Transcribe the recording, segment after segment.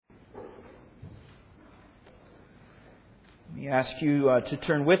I ask you to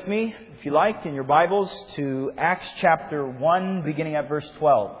turn with me, if you like, in your Bibles to Acts chapter 1, beginning at verse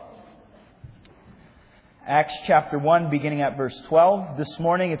 12. Acts chapter 1, beginning at verse 12. This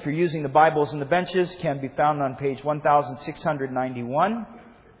morning, if you're using the Bibles in the benches, can be found on page 1691.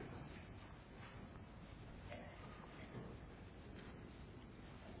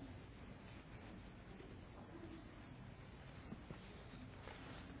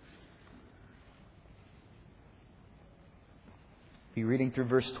 Be reading through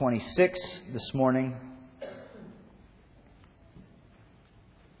verse 26 this morning.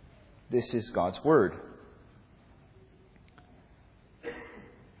 This is God's Word.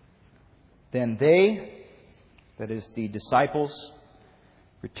 Then they, that is the disciples,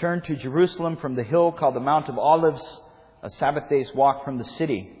 returned to Jerusalem from the hill called the Mount of Olives, a Sabbath day's walk from the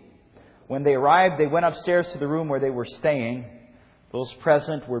city. When they arrived, they went upstairs to the room where they were staying. Those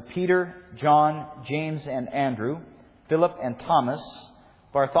present were Peter, John, James and Andrew, Philip and Thomas,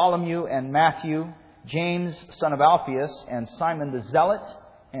 Bartholomew and Matthew, James, son of Alphaeus, and Simon the Zealot,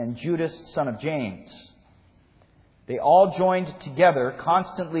 and Judas, son of James. They all joined together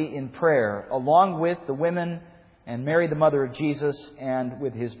constantly in prayer, along with the women and Mary, the mother of Jesus, and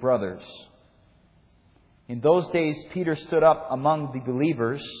with his brothers. In those days, Peter stood up among the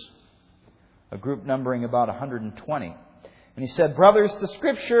believers, a group numbering about 120. And he said, "Brothers, the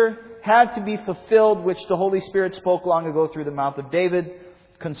Scripture had to be fulfilled, which the Holy Spirit spoke long ago through the mouth of David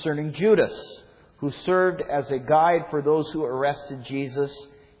concerning Judas, who served as a guide for those who arrested Jesus.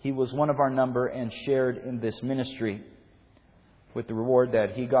 He was one of our number and shared in this ministry. With the reward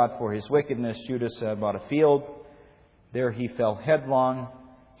that he got for his wickedness, Judas bought a field. There he fell headlong.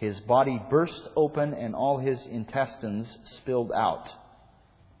 His body burst open and all his intestines spilled out.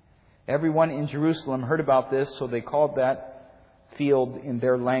 Everyone in Jerusalem heard about this, so they called that field in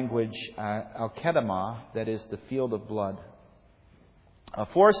their language Al-Kedamah, that is the field of blood.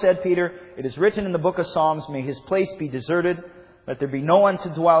 For, said Peter, it is written in the book of Psalms, may his place be deserted, let there be no one to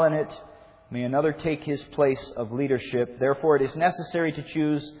dwell in it, may another take his place of leadership. Therefore it is necessary to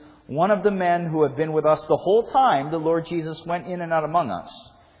choose one of the men who have been with us the whole time the Lord Jesus went in and out among us,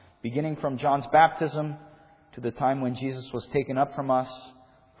 beginning from John's baptism to the time when Jesus was taken up from us.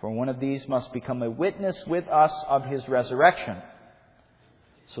 For one of these must become a witness with us of his resurrection."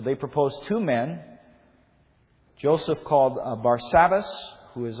 So they proposed two men, Joseph called Barsabbas,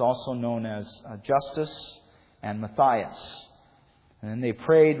 who is also known as Justus, and Matthias. And then they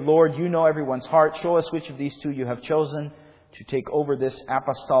prayed, "Lord, you know everyone's heart. Show us which of these two you have chosen to take over this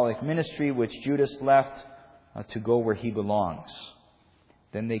apostolic ministry which Judas left to go where he belongs."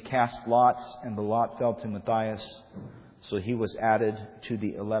 Then they cast lots, and the lot fell to Matthias, so he was added to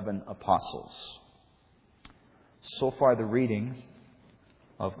the 11 apostles. So far the reading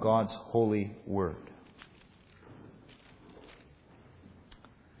of God's holy word.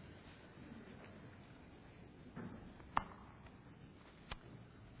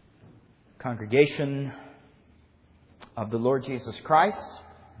 Congregation of the Lord Jesus Christ,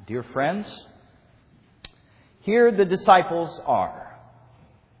 dear friends, here the disciples are,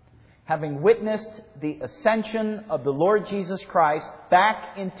 having witnessed the ascension of the Lord Jesus Christ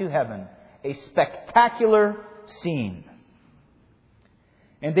back into heaven, a spectacular scene.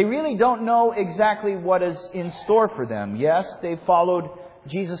 And they really don't know exactly what is in store for them. Yes, they followed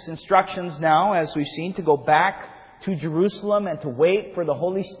Jesus' instructions now, as we've seen, to go back to Jerusalem and to wait for the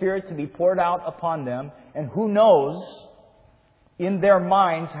Holy Spirit to be poured out upon them. And who knows in their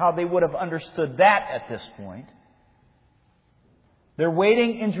minds how they would have understood that at this point. They're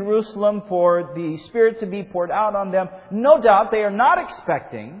waiting in Jerusalem for the Spirit to be poured out on them. No doubt they are not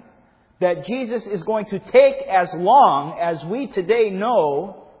expecting that Jesus is going to take as long as we today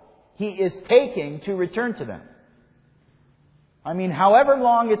know He is taking to return to them. I mean, however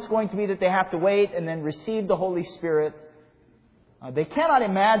long it's going to be that they have to wait and then receive the Holy Spirit, they cannot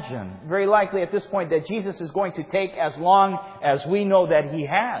imagine, very likely at this point, that Jesus is going to take as long as we know that He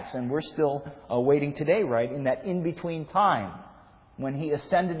has. And we're still waiting today, right, in that in-between time when He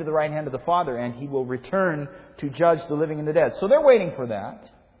ascended to the right hand of the Father and He will return to judge the living and the dead. So they're waiting for that.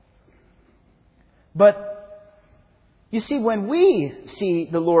 But you see, when we see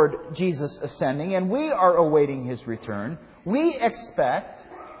the Lord Jesus ascending and we are awaiting His return, we expect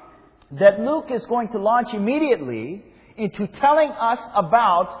that Luke is going to launch immediately into telling us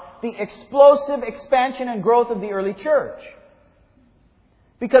about the explosive expansion and growth of the early church.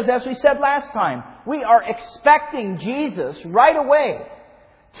 Because as we said last time, we are expecting Jesus right away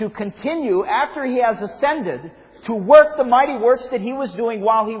to continue after He has ascended to work the mighty works that He was doing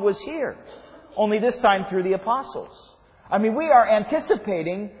while He was here. Only this time through the apostles. I mean, we are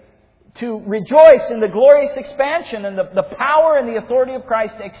anticipating to rejoice in the glorious expansion and the power and the authority of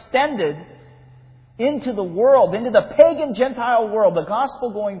Christ extended into the world, into the pagan Gentile world, the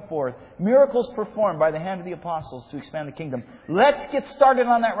gospel going forth, miracles performed by the hand of the apostles to expand the kingdom. Let's get started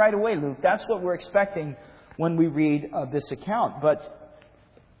on that right away, Luke. That's what we're expecting when we read this account. But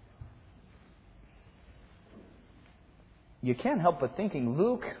you can't help but thinking,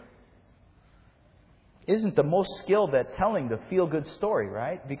 Luke isn't the most skilled at telling the feel-good story,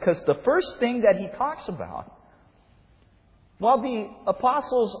 right? Because the first thing that he talks about, while the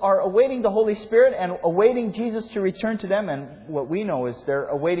apostles are awaiting the Holy Spirit and awaiting Jesus to return to them, and what we know is they're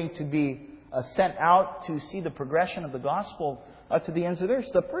awaiting to be sent out to see the progression of the gospel to the ends of the earth,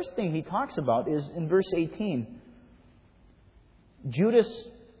 the first thing he talks about is in verse 18. Judas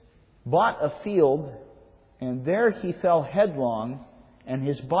bought a field, and there he fell headlong, and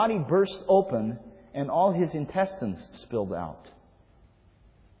his body burst open, and all his intestines spilled out.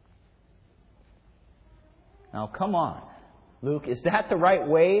 Now, come on, Luke, is that the right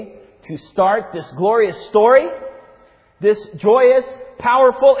way to start this glorious story? This joyous,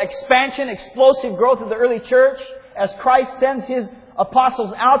 powerful expansion, explosive growth of the early church as Christ sends His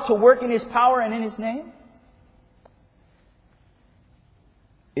apostles out to work in His power and in His name?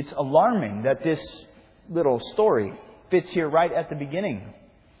 It's alarming that this little story fits here right at the beginning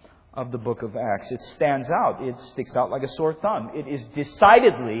of the book of Acts. It stands out. It sticks out like a sore thumb. It is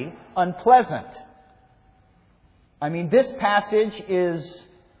decidedly unpleasant. I mean, this passage is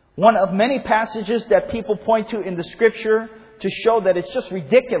one of many passages that people point to in the Scripture to show that it's just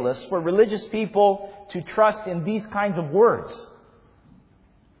ridiculous for religious people to trust in these kinds of words.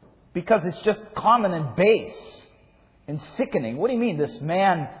 Because it's just common and base and sickening. What do you mean? This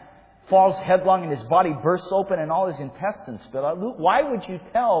man falls headlong and his body bursts open and all his intestines spill out. Luke, why would you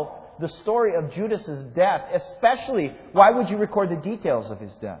tell the story of Judas's death? Especially, why would you record the details of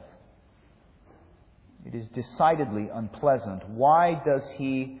his death? It is decidedly unpleasant. Why does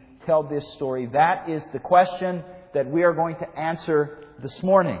he tell this story? That is the question that we are going to answer this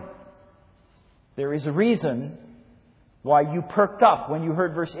morning. There is a reason why you perked up when you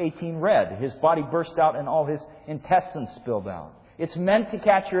heard verse 18 read. His body burst out and all his intestines spilled out. It's meant to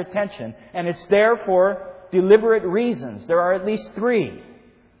catch your attention, and it's there for deliberate reasons. There are at least three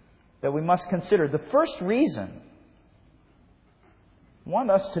that we must consider. The first reason, I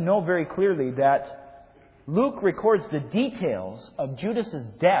want us to know very clearly that Luke records the details of Judas's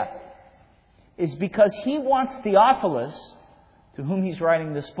death is because he wants Theophilus, to whom he's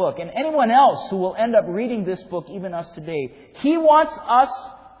writing this book, and anyone else who will end up reading this book, even us today, he wants us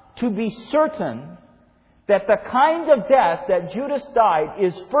to be certain that the kind of death that Judas died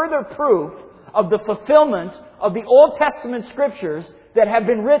is further proof of the fulfillment of the Old Testament Scriptures that have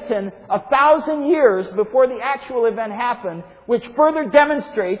been written 1,000 years before the actual event happened, which further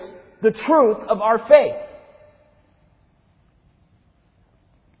demonstrates the truth of our faith.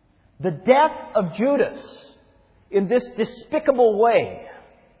 The death of Judas in this despicable way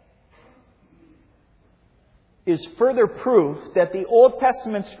is further proof that the Old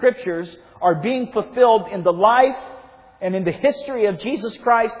Testament Scriptures are being fulfilled in the life and in the history of Jesus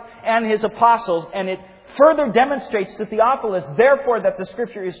Christ and His apostles, and it further demonstrates to Theophilus, therefore, that the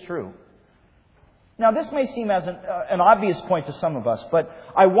Scripture is true. Now, this may seem as an obvious point to some of us, but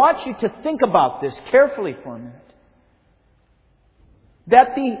I want you to think about this carefully for a minute.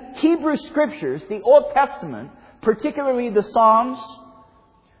 That the Hebrew Scriptures, the Old Testament, particularly the Psalms,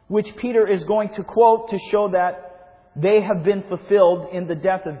 which Peter is going to quote to show that they have been fulfilled in the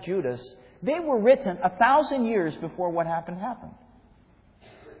death of Judas, they were written 1,000 years before what happened.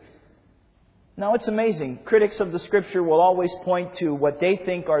 Now, it's amazing. Critics of the Scripture will always point to what they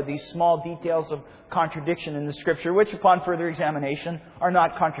think are these small details of contradiction in the Scripture, which upon further examination are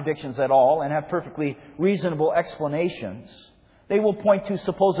not contradictions at all and have perfectly reasonable explanations. They will point to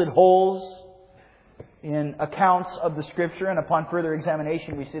supposed holes in accounts of the Scripture, and upon further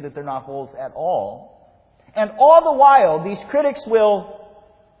examination we see that they're not holes at all. And all the while, these critics will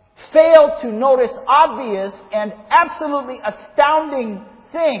fail to notice obvious and absolutely astounding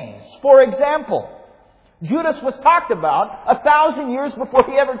things. For example, Judas was talked about 1,000 years before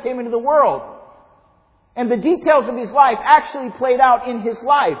he ever came into the world. And the details of his life actually played out in his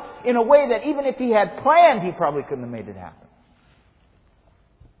life in a way that even if he had planned, he probably couldn't have made it happen.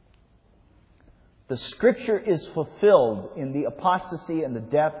 The Scripture is fulfilled in the apostasy and the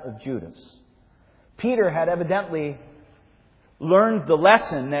death of Judas. Peter had evidently learned the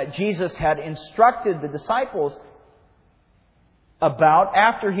lesson that Jesus had instructed the disciples about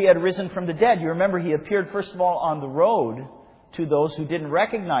after He had risen from the dead. You remember He appeared first of all on the road to those who didn't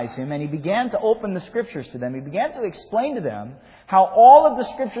recognize Him, and He began to open the Scriptures to them. He began to explain to them how all of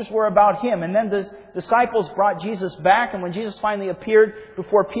the Scriptures were about Him. And then the disciples brought Jesus back, and when Jesus finally appeared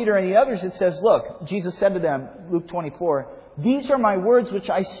before Peter and the others, it says, look, Jesus said to them, Luke 24, "These are my words which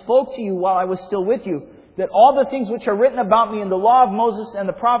I spoke to you while I was still with you, that all the things which are written about me in the law of Moses and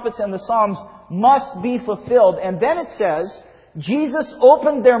the prophets and the Psalms must be fulfilled." And then it says, Jesus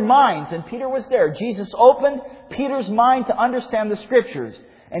opened their minds, and Peter was there. Jesus opened Peter's mind to understand the Scriptures.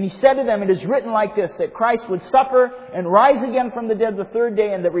 And He said to them, "It is written like this, that Christ would suffer and rise again from the dead the third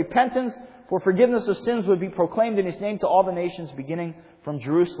day, and that repentance for forgiveness of sins would be proclaimed in His name to all the nations, beginning from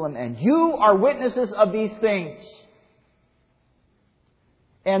Jerusalem. And you are witnesses of these things."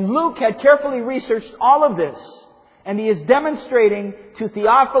 And Luke had carefully researched all of this. And he is demonstrating to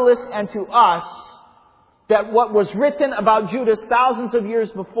Theophilus and to us that what was written about Judas thousands of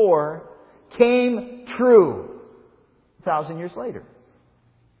years before came true 1,000 years later.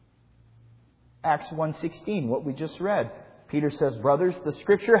 Acts 1:16, what we just read. Peter says, "Brothers, the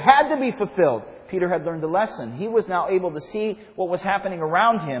Scripture had to be fulfilled." Peter had learned a lesson. He was now able to see what was happening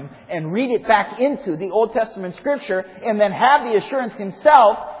around him and read it back into the Old Testament Scripture and then have the assurance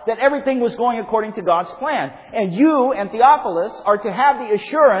himself that everything was going according to God's plan. And you and Theophilus are to have the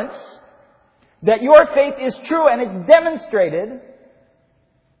assurance that your faith is true, and it's demonstrated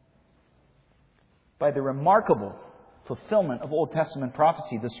by the remarkable fulfillment of Old Testament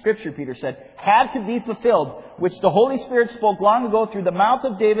prophecy. The Scripture, Peter said, had to be fulfilled, which the Holy Spirit spoke long ago through the mouth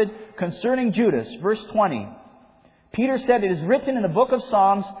of David concerning Judas. Verse 20. Peter said, "It is written in the book of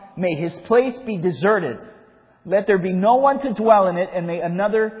Psalms, may his place be deserted. Let there be no one to dwell in it, and may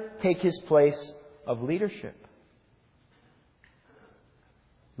another take his place of leadership."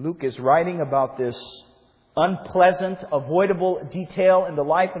 Luke is writing about this unpleasant, avoidable detail in the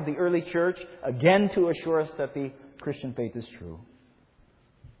life of the early church, again to assure us that the Christian faith is true.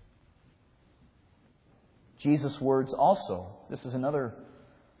 Jesus' words also. This is another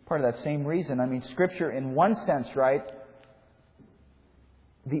part of that same reason. I mean, Scripture in one sense, right?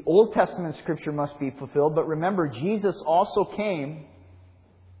 The Old Testament Scripture must be fulfilled. But remember, Jesus also came.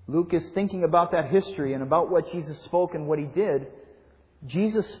 Luke is thinking about that history and about what Jesus spoke and what He did.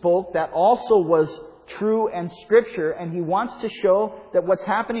 Jesus spoke that also was true and Scripture, and He wants to show that what's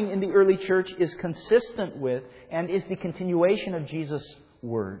happening in the early church is consistent with and is the continuation of Jesus'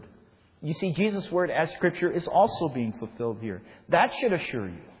 Word. You see, Jesus' Word as Scripture is also being fulfilled here. That should assure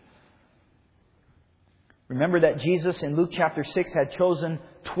you. Remember that Jesus in Luke chapter 6 had chosen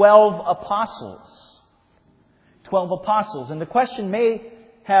 12 apostles. 12 apostles. And the question may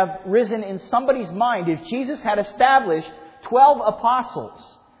have risen in somebody's mind, if Jesus had established 12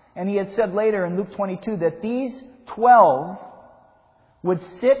 apostles, and He had said later in Luke 22 that these 12 would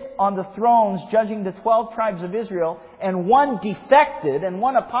sit on the thrones judging the 12 tribes of Israel, and one defected and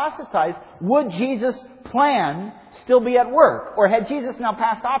one apostatized, would Jesus' plan still be at work? Or had Jesus now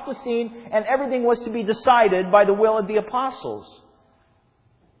passed off the scene and everything was to be decided by the will of the apostles?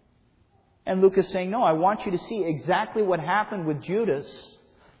 And Luke is saying, no, I want you to see exactly what happened with Judas,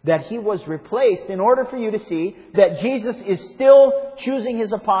 that he was replaced in order for you to see that Jesus is still choosing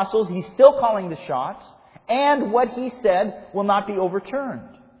His apostles, He's still calling the shots, and what He said will not be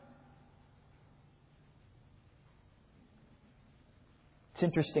overturned. It's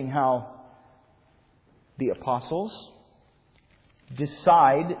interesting how the apostles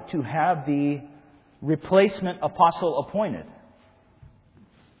decide to have the replacement apostle appointed.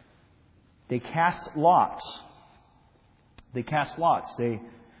 They cast lots.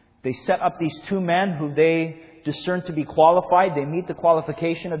 They set up these two men who they discern to be qualified. They meet the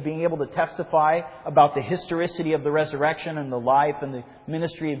qualification of being able to testify about the historicity of the resurrection and the life and the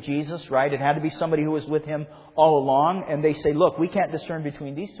ministry of Jesus, right? It had to be somebody who was with Him all along. And they say, look, we can't discern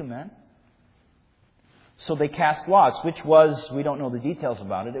between these two men. So they cast lots, which was, we don't know the details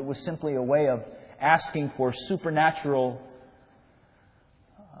about it. It was simply a way of asking for supernatural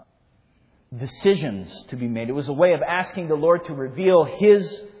decisions to be made. It was a way of asking the Lord to reveal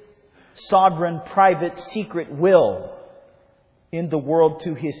His sovereign, private, secret will in the world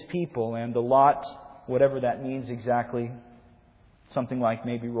to His people. And the lot, whatever that means exactly, something like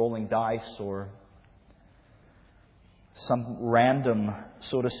maybe rolling dice or some random,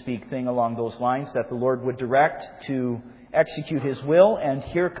 so to speak, thing along those lines that the Lord would direct to execute His will. And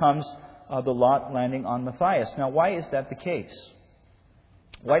here comes the lot landing on Matthias. Now, why is that the case?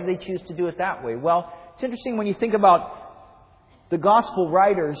 Why do they choose to do it that way? Well, it's interesting when you think about the Gospel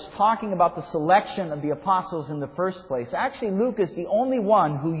writers talking about the selection of the apostles in the first place. Actually, Luke is the only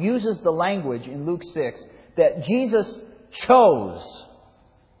one who uses the language in Luke 6 that Jesus chose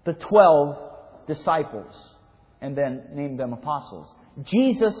the 12 disciples. and then named them apostles.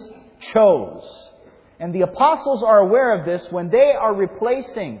 Jesus chose. And the apostles are aware of this when they are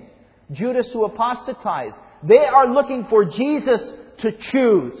replacing Judas who apostatized. They are looking for Jesus to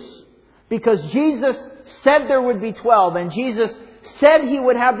choose. Because Jesus said there would be 12, and Jesus said He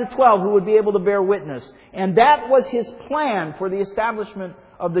would have the 12 who would be able to bear witness. And that was His plan for the establishment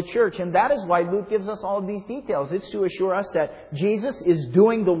of the church. And that is why Luke gives us all of these details. It's to assure us that Jesus is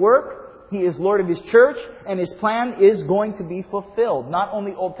doing the work. He is Lord of His church, and His plan is going to be fulfilled. Not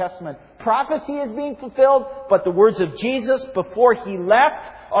only Old Testament prophecy is being fulfilled, but the words of Jesus before He left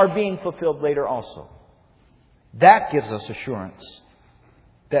are being fulfilled later also. That gives us assurance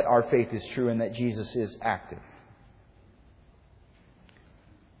that our faith is true and that Jesus is active.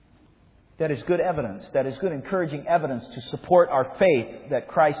 That is good evidence. That is good encouraging evidence to support our faith that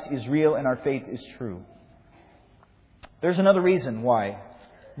Christ is real and our faith is true. There's another reason why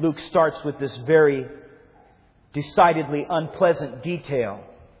Luke starts with this very decidedly unpleasant detail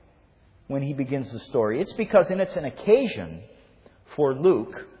when he begins the story. It's because it's an occasion for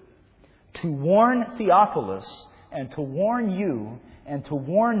Luke to warn Theophilus and to warn you and to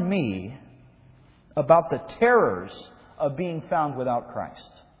warn me about the terrors of being found without Christ.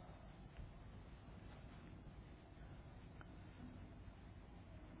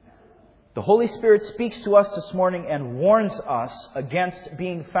 The Holy Spirit speaks to us this morning and warns us against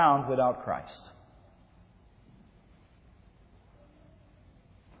being found without Christ.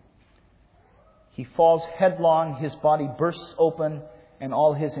 He falls headlong, his body bursts open, and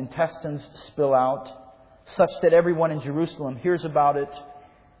all his intestines spill out, such that everyone in Jerusalem hears about it,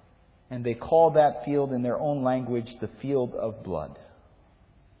 and they call that field in their own language the field of blood.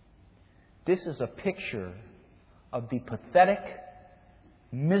 This is a picture of the pathetic,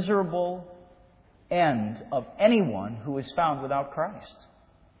 miserable end of anyone who is found without Christ.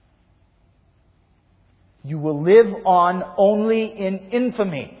 You will live on only in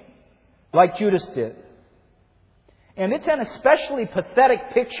infamy, like Judas did. And it's an especially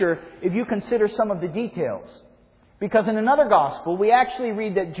pathetic picture if you consider some of the details. Because in another gospel, we actually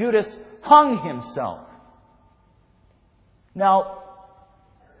read that Judas hung himself. Now,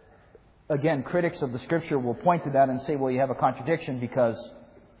 again, critics of the Scripture will point to that and say, well, you have a contradiction because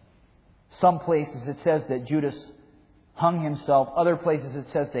some places it says that Judas hung himself. Other places it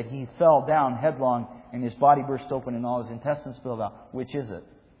says that he fell down headlong and his body burst open and all his intestines spilled out. Which is it?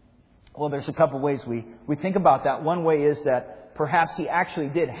 Well, there's a couple ways we think about that. One way is that perhaps he actually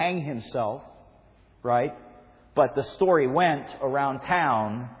did hang himself, right? But the story went around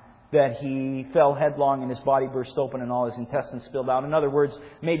town that he fell headlong and his body burst open and all his intestines spilled out. In other words,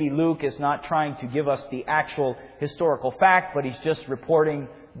 maybe Luke is not trying to give us the actual historical fact, but he's just reporting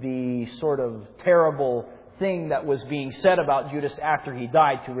the sort of terrible thing that was being said about Judas after he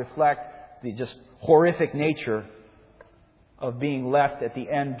died to reflect the just horrific nature of being left at the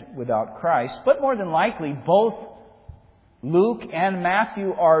end without Christ. But more than likely, both Luke and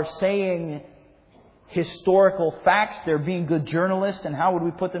Matthew are saying historical facts. They're being good journalists. And how would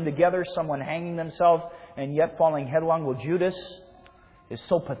we put them together? Someone hanging themselves and yet falling headlong. Well, Judas is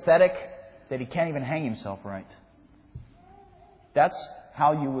so pathetic that he can't even hang himself right. That's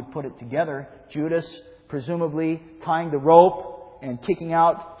how you would put it together. Judas presumably tying the rope and kicking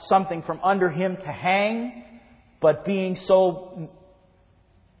out something from under him to hang, but being so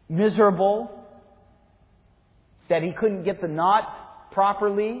miserable that he couldn't get the knot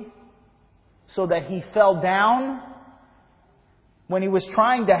properly, so that he fell down when he was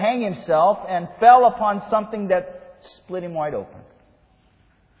trying to hang himself and fell upon something that split him wide open.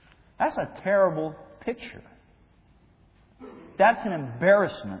 That's a terrible picture. That's an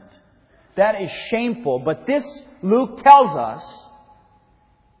embarrassment. That is shameful. But this, Luke tells us,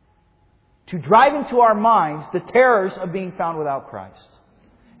 to drive into our minds the terrors of being found without Christ.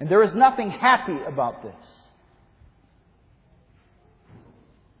 And there is nothing happy about this.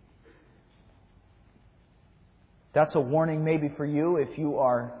 That's a warning maybe for you if you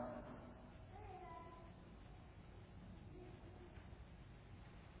are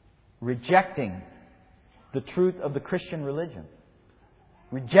rejecting the truth of the Christian religion.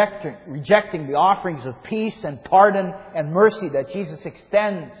 Rejecting the offerings of peace and pardon and mercy that Jesus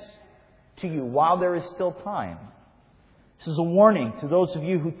extends to you while there is still time. This is a warning to those of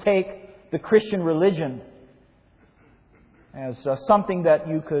you who take the Christian religion as something that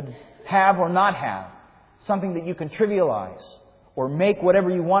you could have or not have. Something that you can trivialize or make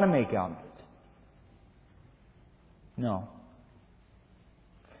whatever you want to make out of it. No.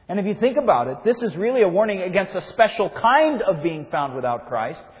 And if you think about it, this is really a warning against a special kind of being found without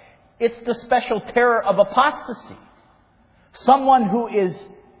Christ. It's the special terror of apostasy. Someone who is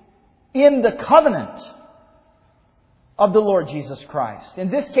in the covenant of the Lord Jesus Christ.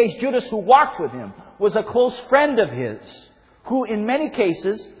 In this case, Judas, who walked with Him, was a close friend of His, who in many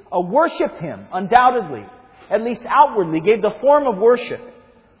cases worshipped Him, undoubtedly, at least outwardly, gave the form of worship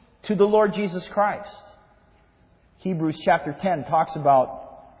to the Lord Jesus Christ. Hebrews chapter 10 talks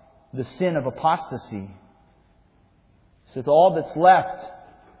about the sin of apostasy. So that all that's left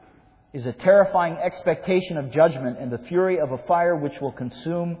is a terrifying expectation of judgment and the fury of a fire which will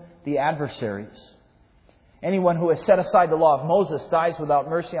consume the adversaries. Anyone who has set aside the law of Moses dies without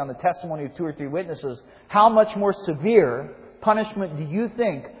mercy on the testimony of 2 or 3 witnesses. How much more severe punishment do you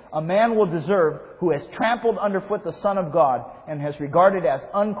think a man will deserve who has trampled underfoot the Son of God and has regarded as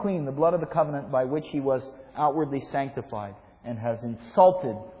unclean the blood of the covenant by which He was outwardly sanctified and has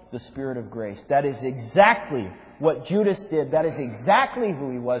insulted the Spirit of grace? That is exactly what Judas did. That is exactly who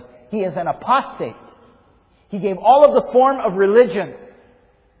he was. He is an apostate. He gave all of the form of religion.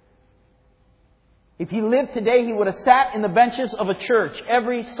 If he lived today, he would have sat in the benches of a church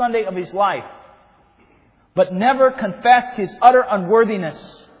every Sunday of his life, but never confessed his utter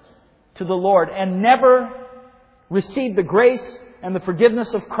unworthiness to the Lord, and never received the grace and the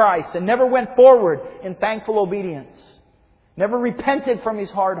forgiveness of Christ, and never went forward in thankful obedience, never repented from his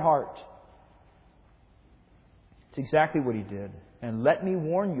hard heart. It's exactly what he did. And let me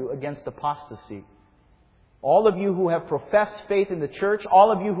warn you against apostasy. All of you who have professed faith in the church,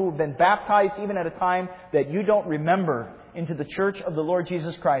 all of you who have been baptized even at a time that you don't remember into the church of the Lord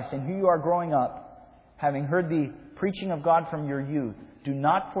Jesus Christ, and who you are growing up, having heard the preaching of God from your youth, do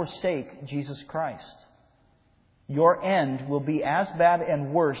not forsake Jesus Christ. Your end will be as bad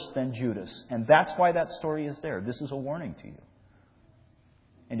and worse than Judas. And that's why that story is there. This is a warning to you.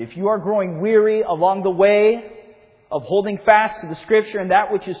 And if you are growing weary along the way of holding fast to the Scripture and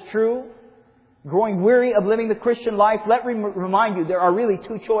that which is true, growing weary of living the Christian life, let me remind you, there are really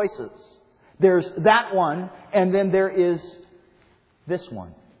 2 choices. There's that one, and then there is this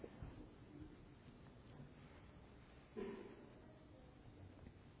one.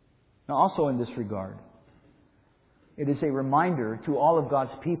 Now, also in this regard, it is a reminder to all of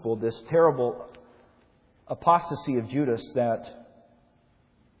God's people, this terrible apostasy of Judas, that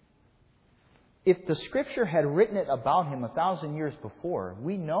if the Scripture had written it about him 1,000 years before,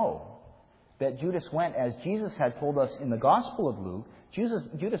 we know that Judas went, as Jesus had told us in the Gospel of Luke,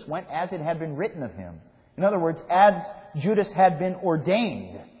 Judas went as it had been written of him. In other words, as Judas had been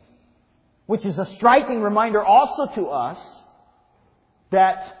ordained. Which is a striking reminder also to us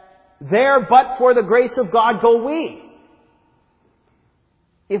that there but for the grace of God go we.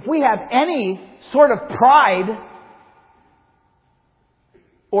 If we have any sort of pride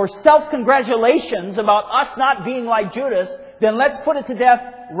or self-congratulations about us not being like Judas, then let's put it to death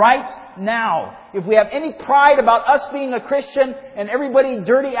right now. If we have any pride about us being a Christian and everybody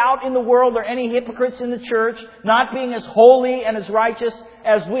dirty out in the world, or any hypocrites in the church not being as holy and as righteous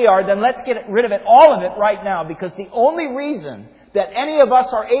as we are, then let's get rid of it, all of it, right now. Because the only reason that any of us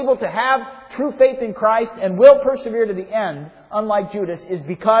are able to have true faith in Christ and will persevere to the end, unlike Judas, is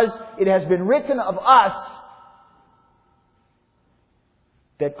because it has been written of us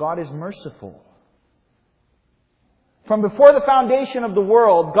that God is merciful. From before the foundation of the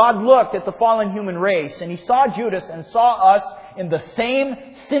world, God looked at the fallen human race, and He saw Judas and saw us in the same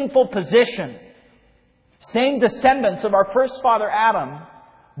sinful position. Same descendants of our first father Adam,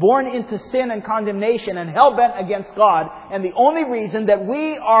 born into sin and condemnation and hell-bent against God. And the only reason that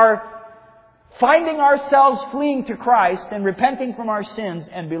we are finding ourselves fleeing to Christ and repenting from our sins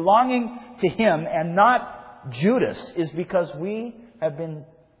and belonging to Him and not Judas is because we have been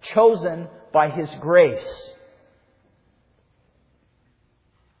chosen by His grace.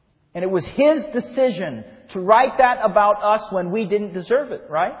 And it was His decision to write that about us when we didn't deserve it,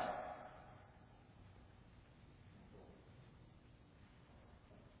 right?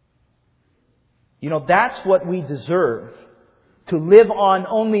 You know, that's what we deserve. To live on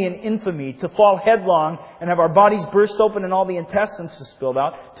only in infamy, to fall headlong and have our bodies burst open and all the intestines spilled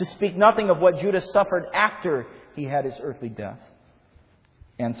out, to speak nothing of what Judas suffered after he had his earthly death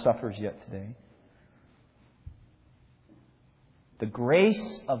and suffers yet today. The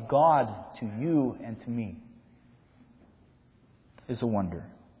grace of God to you and to me is a wonder.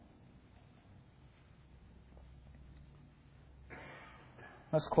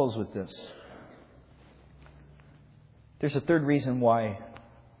 Let's close with this. There's a third reason why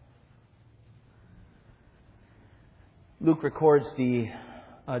Luke records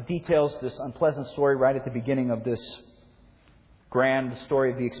details this unpleasant story right at the beginning of this grand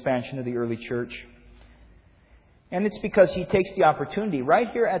story of the expansion of the early church. And it's because he takes the opportunity right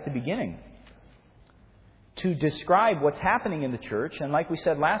here at the beginning to describe what's happening in the church. And like we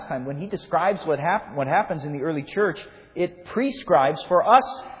said last time, when he describes what happens in the early church, it prescribes for us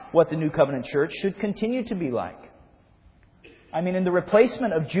what the New Covenant church should continue to be like. I mean, in the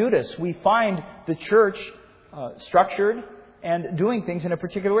replacement of Judas, we find the church structured and doing things in a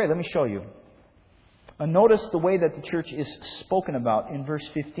particular way. Let me show you. Notice the way that the church is spoken about in verse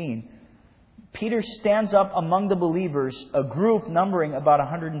 15. Peter stands up among the believers, a group numbering about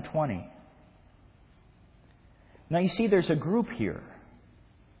 120. Now you see there's a group here.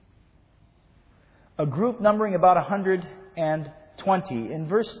 A group numbering about 120. In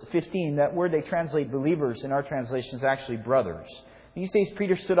verse 15, that word they translate believers in our translation is actually brothers. These days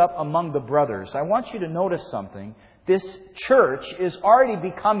Peter stood up among the brothers. I want you to notice something. This church is already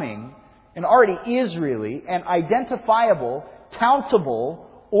becoming, and already is really, an identifiable, countable,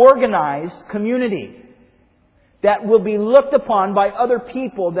 organized community that will be looked upon by other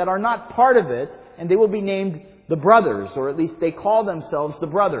people that are not part of it, and they will be named the brothers, or at least they call themselves the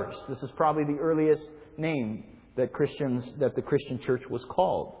brothers. This is probably the earliest name that the Christian church was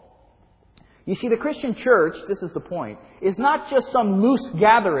called. You see, the Christian church, this is the point, is not just some loose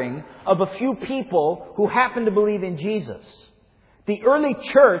gathering of a few people who happen to believe in Jesus. The early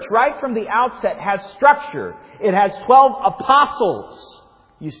church, right from the outset, has structure. It has 12 apostles,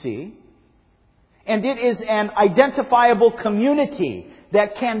 you see. And it is an identifiable community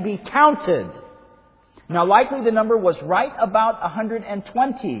that can be counted. Now, likely the number was right about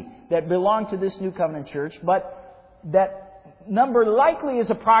 120 that belonged to this New Covenant church, but that number likely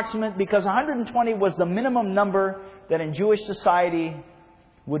is approximate because 120 was the minimum number that in Jewish society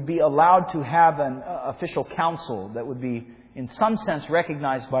would be allowed to have an official council that would be, in some sense,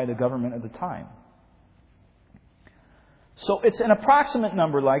 recognized by the government at the time. So it's an approximate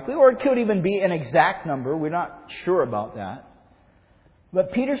number likely, or it could even be an exact number. We're not sure about that.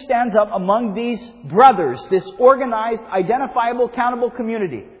 But Peter stands up among these brothers, this organized, identifiable, countable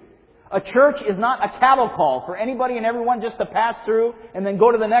community. A church is not a cattle call for anybody and everyone just to pass through and then go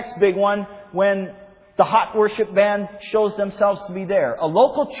to the next big one when the hot worship band shows themselves to be there. A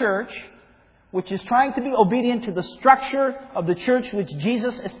local church, which is trying to be obedient to the structure of the church which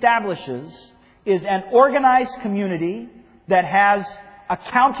Jesus establishes, is an organized community that has a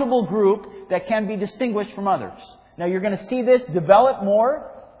countable group that can be distinguished from others. Now, you're going to see this develop more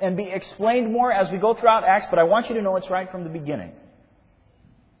and be explained more as we go throughout Acts, but I want you to know it's right from the beginning.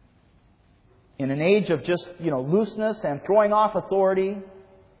 In an age of just, looseness and throwing off authority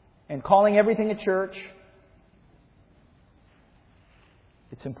and calling everything a church,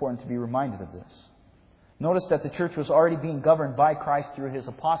 it's important to be reminded of this. Notice that the church was already being governed by Christ through His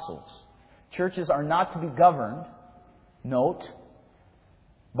apostles. Churches are not to be governed, note,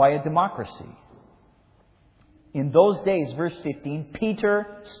 by a democracy. In those days, verse 15,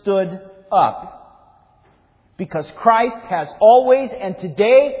 Peter stood up because Christ has always and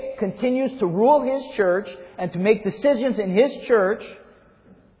today continues to rule His church and to make decisions in His church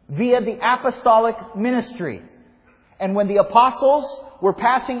via the apostolic ministry. And when the apostles were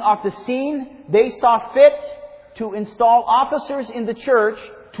passing off the scene, they saw fit to install officers in the church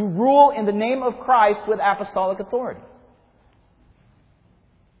to rule in the name of Christ with apostolic authority.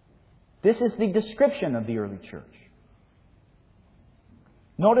 This is the description of the early church.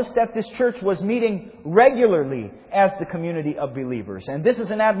 Notice that this church was meeting regularly as the community of believers. And this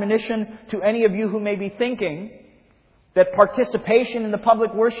is an admonition to any of you who may be thinking that participation in the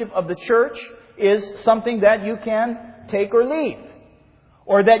public worship of the church is something that you can take or leave,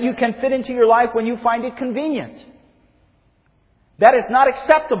 or that you can fit into your life when you find it convenient. That is not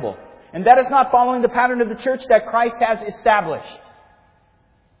acceptable, and that is not following the pattern of the church that Christ has established.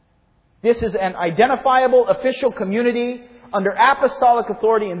 This is an identifiable official community under apostolic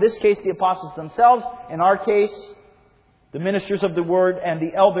authority, in this case the apostles themselves, in our case the ministers of the Word and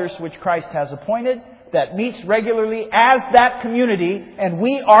the elders which Christ has appointed, that meets regularly as that community, and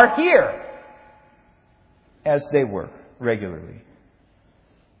we are here as they were regularly.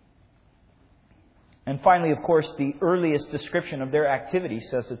 And finally, of course, the earliest description of their activity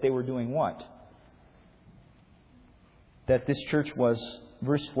says that they were doing what? That this church was,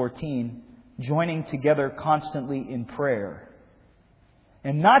 verse 14, joining together constantly in prayer.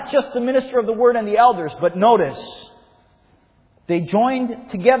 And not just the minister of the Word and the elders, but notice, they joined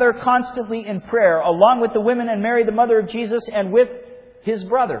together constantly in prayer, along with the women and Mary, the mother of Jesus, and with His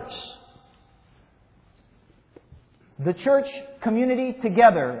brothers. The church community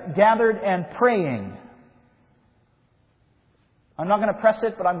together, gathered and praying. I'm not going to press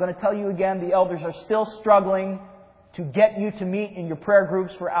it, but I'm going to tell you again, the elders are still struggling to get you to meet in your prayer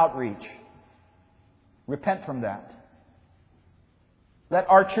groups for outreach. Repent from that. Let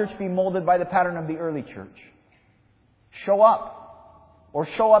our church be molded by the pattern of the early church. Show up. Or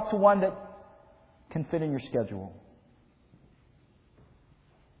show up to one that can fit in your schedule.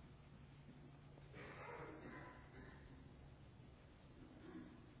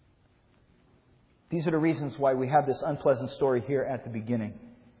 These are the reasons why we have this unpleasant story here at the beginning.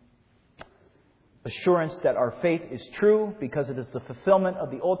 Assurance that our faith is true because it is the fulfillment of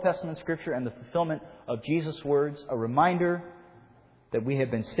the Old Testament Scripture and the fulfillment of Jesus' words. A reminder that we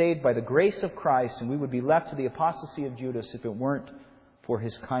have been saved by the grace of Christ and we would be left to the apostasy of Judas if it weren't for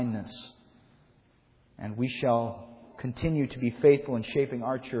His kindness. And we shall continue to be faithful in shaping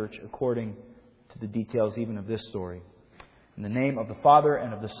our church according to the details even of this story. In the name of the Father,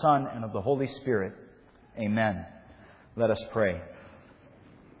 and of the Son, and of the Holy Spirit. Amen. Let us pray.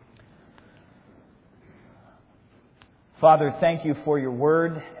 Father, thank You for Your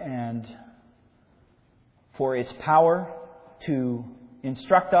Word and for its power to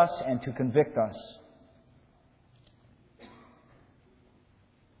instruct us and to convict us.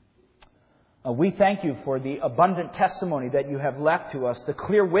 We thank You for the abundant testimony that You have left to us, the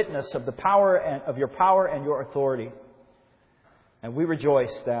clear witness of the power and of Your power and Your authority. And we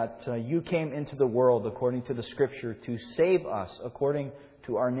rejoice that You came into the world according to the Scripture to save us according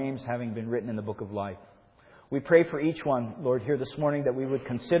to our names having been written in the book of life. We pray for each one, Lord, here this morning that we would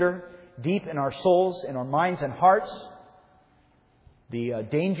consider deep in our souls, in our minds and hearts, the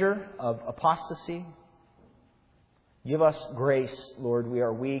danger of apostasy. Give us grace, Lord. We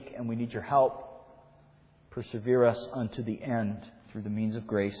are weak and we need Your help. Persevere us unto the end through the means of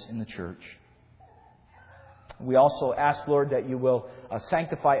grace in the church. We also ask, Lord, that You will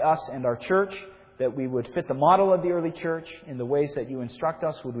sanctify us and our church, that we would fit the model of the early church in the ways that You instruct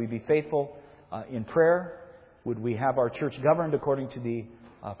us. Would we be faithful in prayer? Would we have our church governed according to the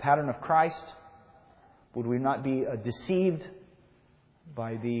pattern of Christ? Would we not be deceived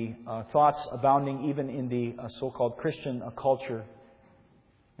by the thoughts abounding even in the so-called Christian culture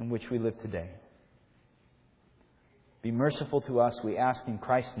in which we live today? Be merciful to us, we ask in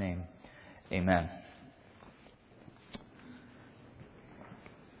Christ's name. Amen.